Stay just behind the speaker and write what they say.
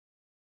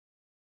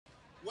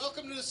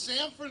Welcome to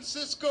San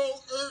Francisco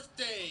Earth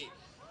Day.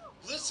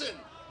 Listen,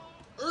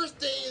 Earth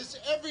Day is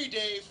every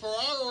day for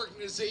our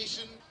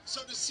organization,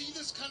 so to see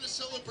this kind of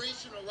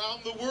celebration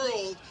around the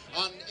world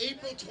on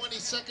April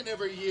 22nd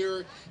every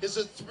year is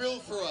a thrill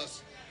for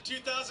us.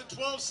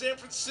 2012 San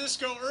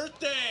Francisco Earth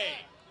Day.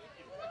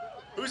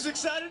 Who's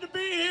excited to be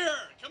here?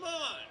 Come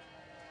on.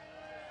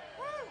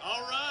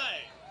 All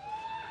right.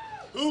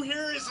 Who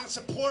here is in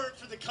support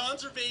for the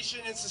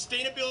conservation and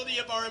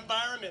sustainability of our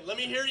environment? Let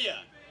me hear you.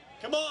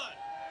 Come on.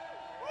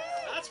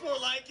 That's more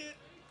like it.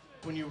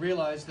 When you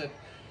realize that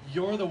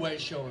you're the way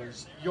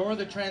showers, you're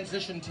the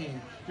transition team,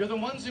 you're the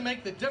ones who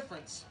make the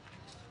difference.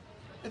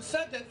 It's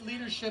said that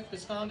leadership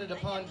is founded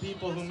upon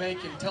people who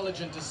make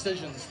intelligent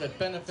decisions that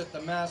benefit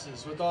the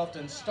masses with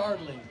often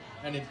startling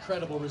and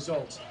incredible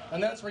results.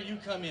 And that's where you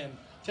come in.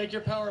 Take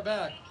your power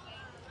back.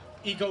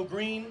 Eco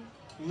green,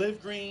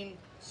 live green,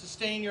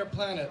 sustain your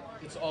planet.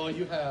 It's all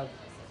you have.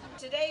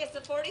 Today is the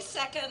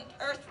 42nd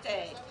Earth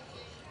Day.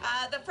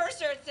 The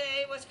first Earth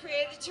Day was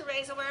created to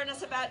raise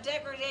awareness about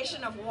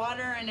degradation of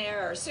water and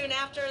air. Soon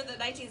after the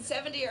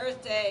 1970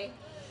 Earth Day,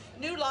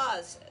 new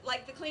laws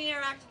like the Clean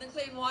Air Act and the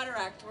Clean Water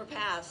Act were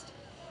passed.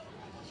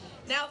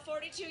 Now,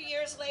 42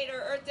 years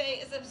later, Earth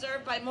Day is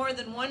observed by more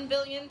than 1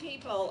 billion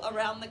people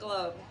around the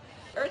globe.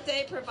 Earth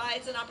Day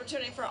provides an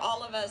opportunity for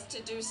all of us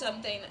to do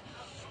something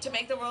to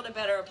make the world a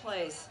better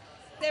place.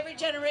 Every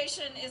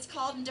generation is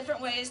called in different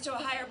ways to a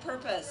higher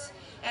purpose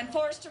and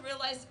forced to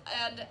realize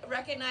and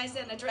recognize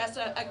and address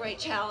a great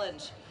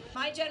challenge.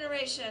 My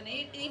generation,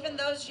 even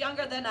those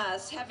younger than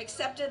us, have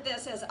accepted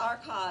this as our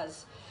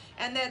cause,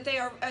 and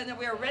that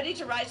we are ready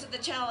to rise to the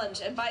challenge.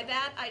 And by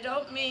that, I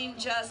don't mean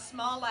just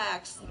small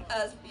acts,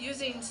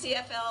 using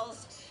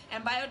CFLs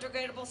and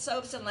biodegradable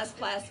soaps and less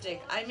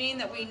plastic. I mean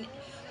that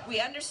we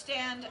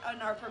understand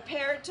and are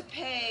prepared to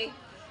pay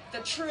the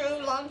true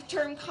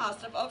long-term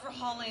cost of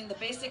overhauling the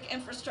basic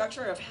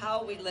infrastructure of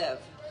how we live.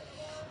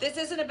 This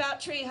isn't about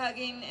tree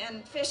hugging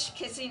and fish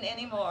kissing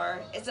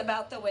anymore. It's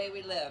about the way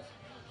we live.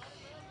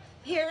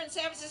 Here in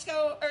San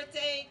Francisco Earth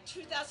Day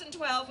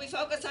 2012, we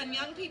focus on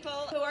young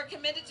people who are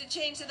committed to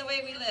change the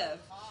way we live.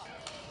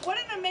 What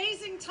an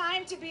amazing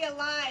time to be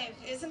alive,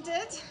 isn't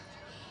it?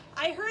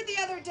 I heard the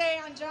other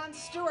day on Jon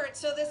Stewart,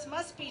 so this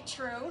must be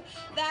true,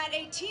 that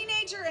a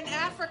teenager in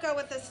Africa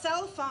with a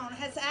cell phone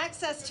has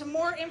access to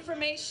more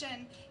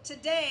information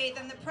today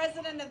than the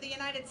President of the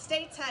United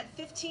States had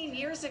 15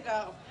 years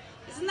ago.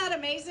 Isn't that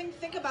amazing?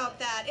 Think about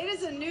that. It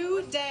is a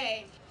new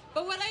day.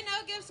 But what I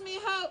know gives me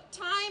hope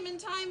time and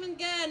time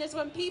again is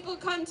when people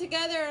come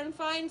together and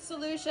find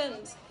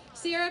solutions.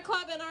 Sierra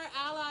Club and our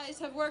allies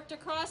have worked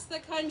across the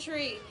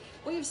country.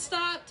 We've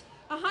stopped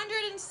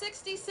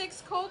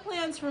 166 coal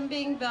plants from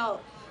being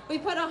built. We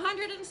put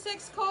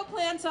 106 coal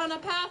plants on a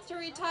path to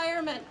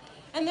retirement.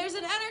 And there's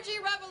an energy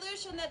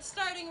revolution that's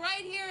starting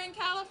right here in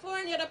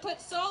California to put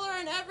solar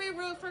on every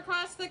roof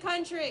across the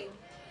country.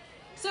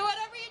 So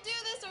whatever you do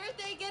this Earth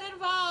Day, get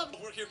involved.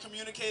 We're here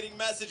communicating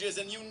messages,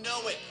 and you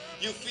know it.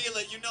 You feel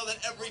it. You know that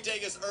every day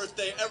is Earth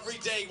Day. Every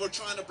day we're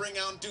trying to bring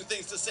out and do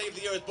things to save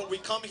the Earth. But we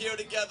come here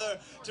together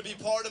to be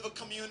part of a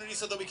community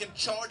so that we can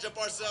charge up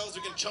ourselves,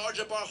 we can charge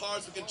up our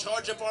hearts, we can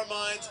charge up our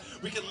minds,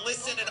 we can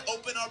listen and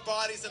open our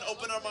bodies and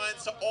open our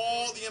minds to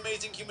all the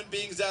amazing human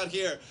beings out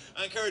here.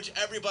 I encourage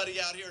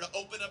everybody out here to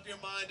open up your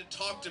mind and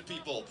talk to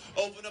people.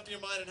 Open up your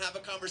mind and have a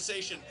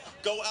conversation.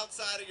 Go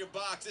outside of your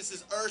box. This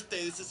is Earth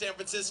Day. This is San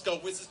Francisco.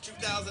 This is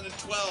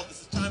 2012.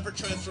 This is time for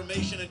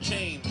transformation and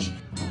change.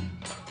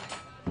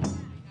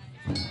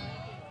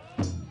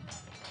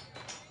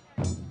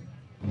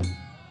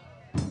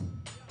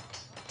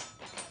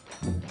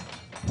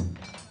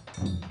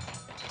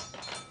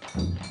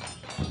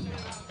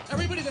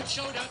 Everybody that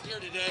showed up here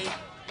today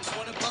is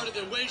one a part of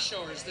the way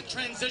showers, the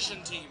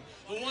transition team,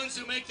 the ones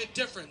who make the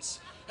difference.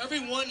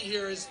 Everyone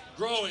here is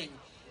growing,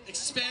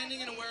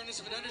 expanding an awareness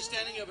of an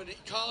understanding of an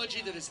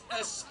ecology that is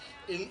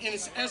in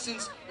its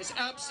essence is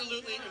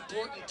absolutely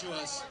important to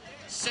us.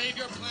 Save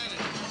your planet.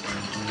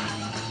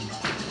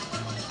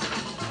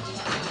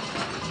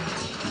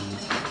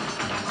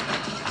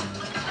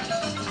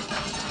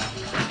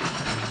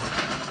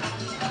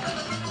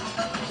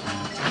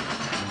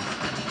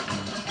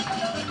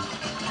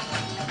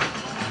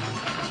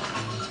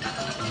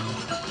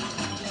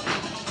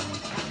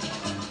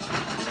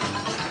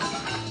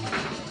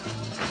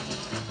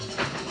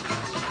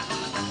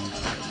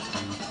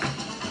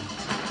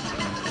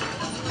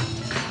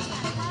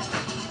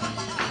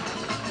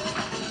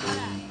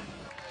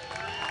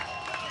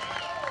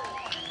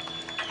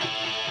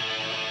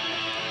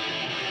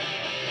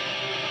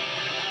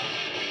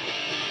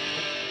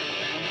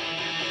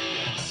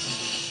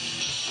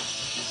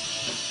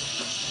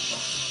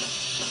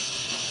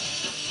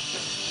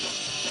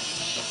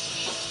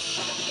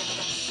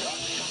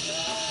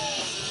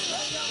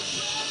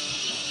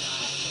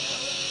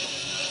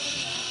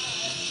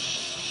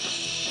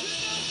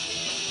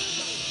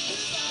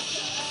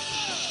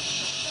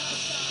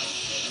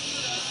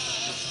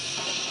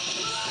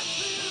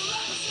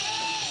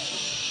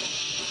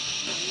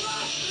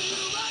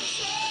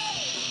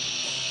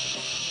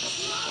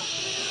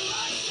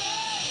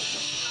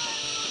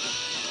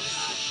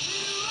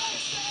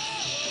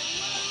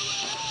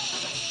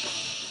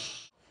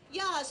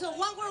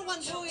 number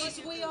one do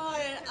is we are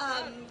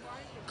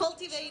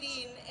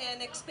cultivating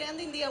and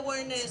expanding the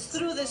awareness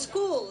through the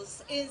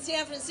schools in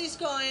San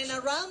Francisco and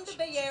around the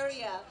Bay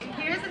Area.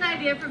 Here's an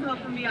idea from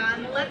Hope and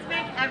Beyond. Let's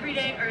make every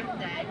day Earth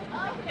Day.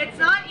 It's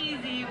not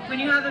easy when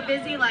you have a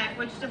busy life,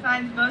 which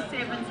defines most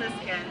San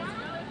Franciscans.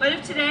 But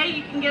if today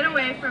you can get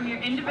away from your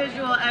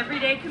individual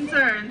everyday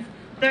concerns,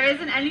 there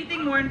isn't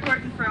anything more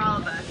important for all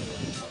of us.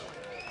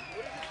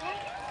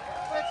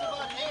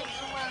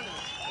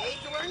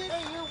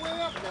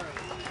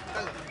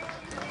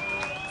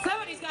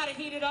 Somebody's got to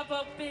heat it up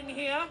in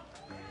here.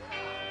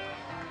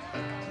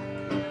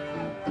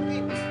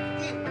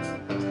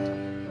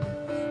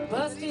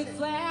 Busted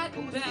flat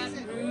in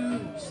Baton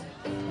Rouge.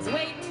 I was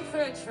waiting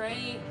for a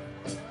train,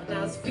 and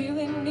I was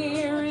feeling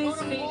near as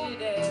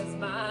faded as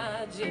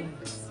my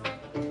jeans.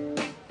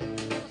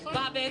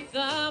 Bobby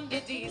thumbed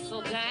a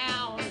diesel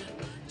down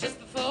just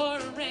before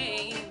it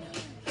rained.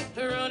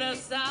 Rode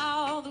us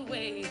all the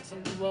way to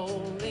New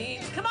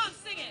Orleans. Come on,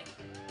 sing it!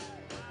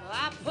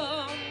 I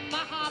pulled my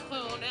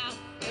harpoon out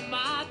in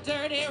my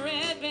dirty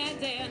red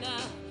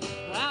bandana.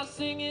 I was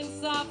singing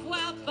soft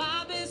while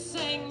Bobby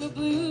sang the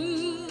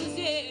blues,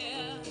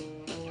 yeah.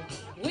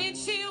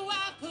 Windshield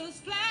wipers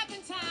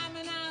flapping time,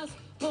 and I was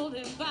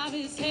holding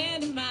Bobby's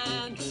hand in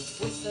mine.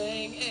 We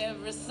sang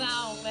every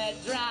song that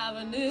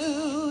driver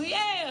knew,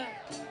 yeah.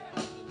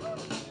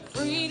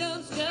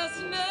 Freedom's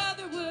just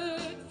another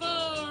word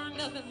for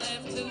nothing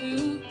left to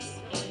lose.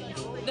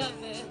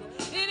 Nothing.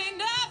 It ain't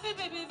nothing,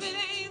 baby, if it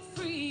ain't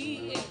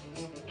free.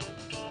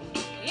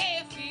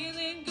 Yeah,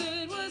 feeling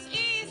good was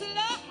easy,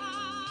 love,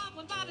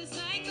 when Bobby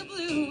sang the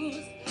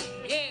blues.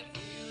 Yeah,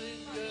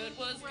 feeling good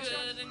was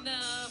good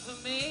enough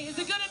for me. Is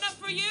it good enough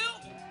for you?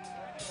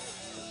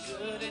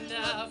 Good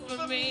enough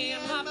for me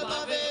and my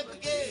Bobby.